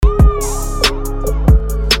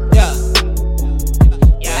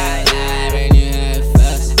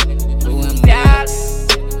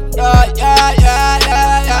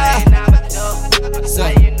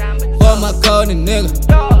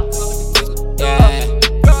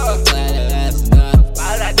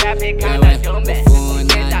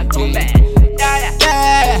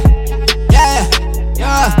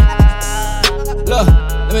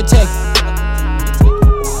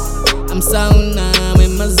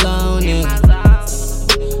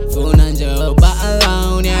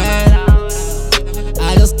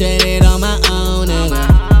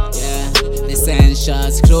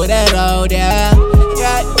go there.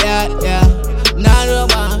 Yeah. Not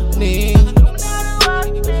about me.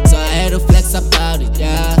 So I had to flex about it,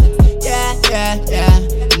 yeah.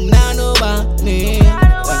 Not about me.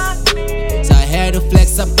 So I had to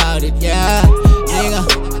flex about it, yeah.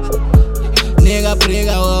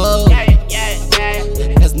 Nigga, whoa.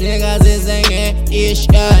 Cause niggas is ain't ish,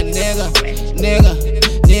 yeah. Nigga,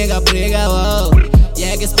 whoa.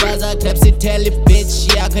 Я госпожа клепси тели,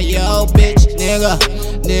 bitch, яка yo, bitch. Nigga,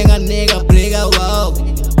 whoa.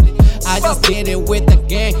 I just did it with the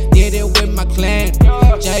gang, did it with my clan.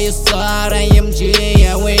 Jay Sara MG,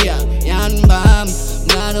 yeah, we are Yan Bam.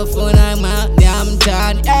 Not a phone, I'm out, damn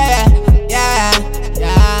done. Yeah.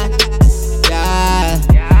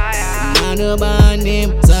 Not about him,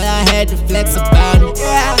 so I had to flex about it.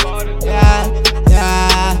 Yeah.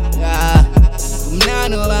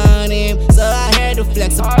 Not about him, so I had to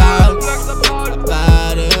flex about it.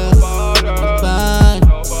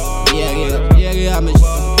 Yeah, I'm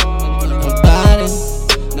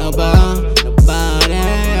nobody,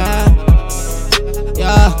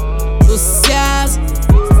 yeah, success,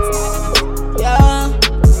 yeah,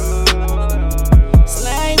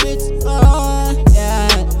 slave it, yeah,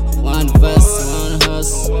 one hustle,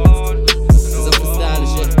 it's a freestyle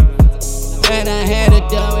shit, and I had to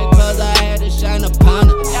do it cause I had to shine upon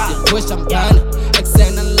it, you push I'm gonna,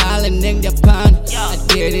 extend the line and in the pan, I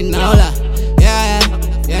did it all,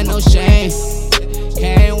 yeah, no shame.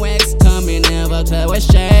 Can't wax coming, never tell with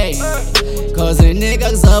shade. Cause the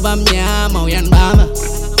niggas up on me, I'm on yan mama.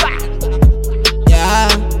 Yeah.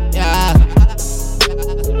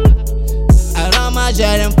 I run my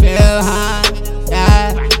jet and feel high.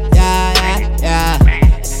 Yeah.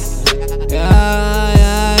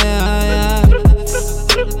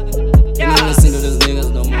 Can't listen to those niggas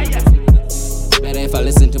no more. Better if I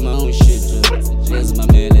listen to my own shit, just my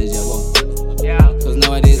mileage, yeah. Cause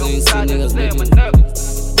nowadays I ain't see niggas making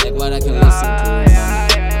like what I can listen to.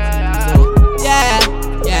 So, yeah.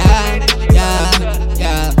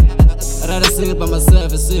 I'd rather sing it by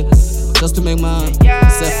myself, just to make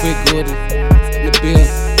myself feel good in the bill.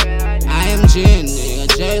 I am Jin, nigga,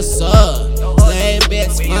 just slay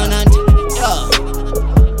bits, fun and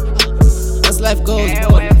that's life goes,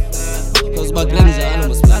 boy. Cause back then I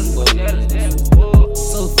was planning, boy.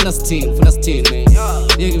 So Filastin, man.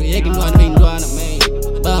 You can do what I mean, man.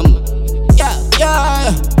 Bam.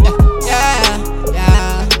 Yeah.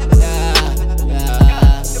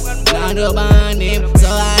 Not about him, so I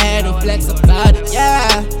had to flex about it.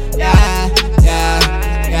 Yeah.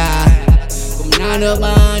 Not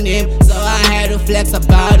about him, so I had to flex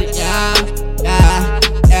about it. Yeah.